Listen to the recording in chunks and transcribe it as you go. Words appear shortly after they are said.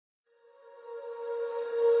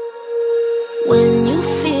When you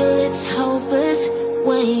feel it's hopeless,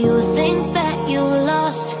 when you think that you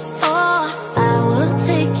lost, oh, I will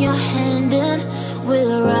take your hand and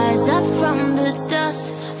we'll rise up from the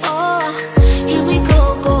dust. Oh, here we go,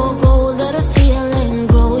 go, go, let us heal and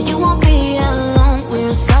grow. You won't be alone, we're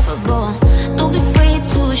unstoppable. Don't be afraid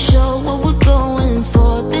to show what we're going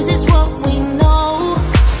for. This is what we know.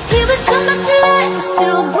 Here we come back to life, we're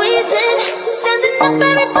still breathing. Standing up,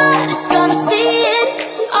 everybody's gonna see it.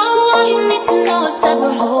 Oh, all you need to know is that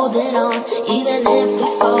we're holding on. Even if we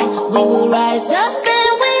fall, we will rise up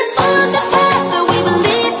and we follow the path that we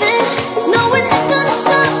believe in. No, we're not gonna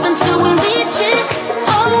stop until we reach it.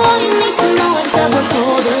 Oh, all you need to know is that we're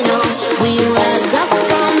holding on. We rise up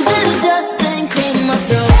from the dust and clean our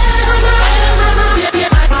throat.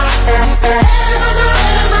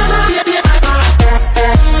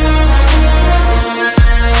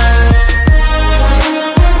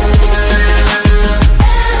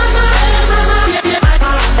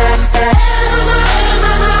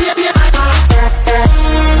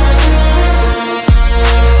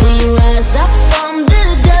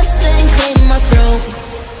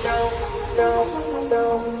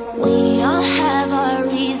 We all have our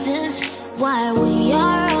reasons why we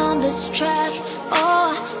are on this track.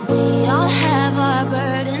 Oh, we all have our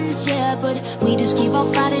burdens, yeah, but we just keep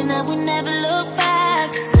on fighting and we never look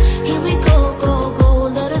back. Here we go, go, go,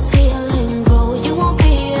 let us heal and grow. You won't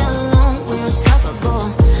be alone, we're unstoppable.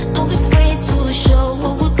 Don't be afraid to show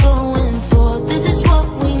what we're going for. This is what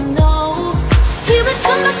we know. Here we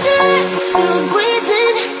come back to life, we're still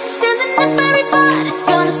breathing. Standing up, everybody's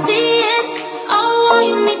gonna see it. All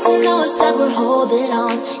you need to know is that we're holding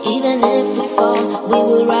on. Even if we fall, we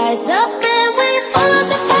will rise up and we follow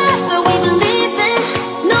the path that we believe in.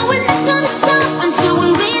 No, we're not gonna stop until we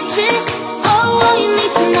reach it. Oh, all you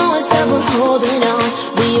need to know is that we're holding on.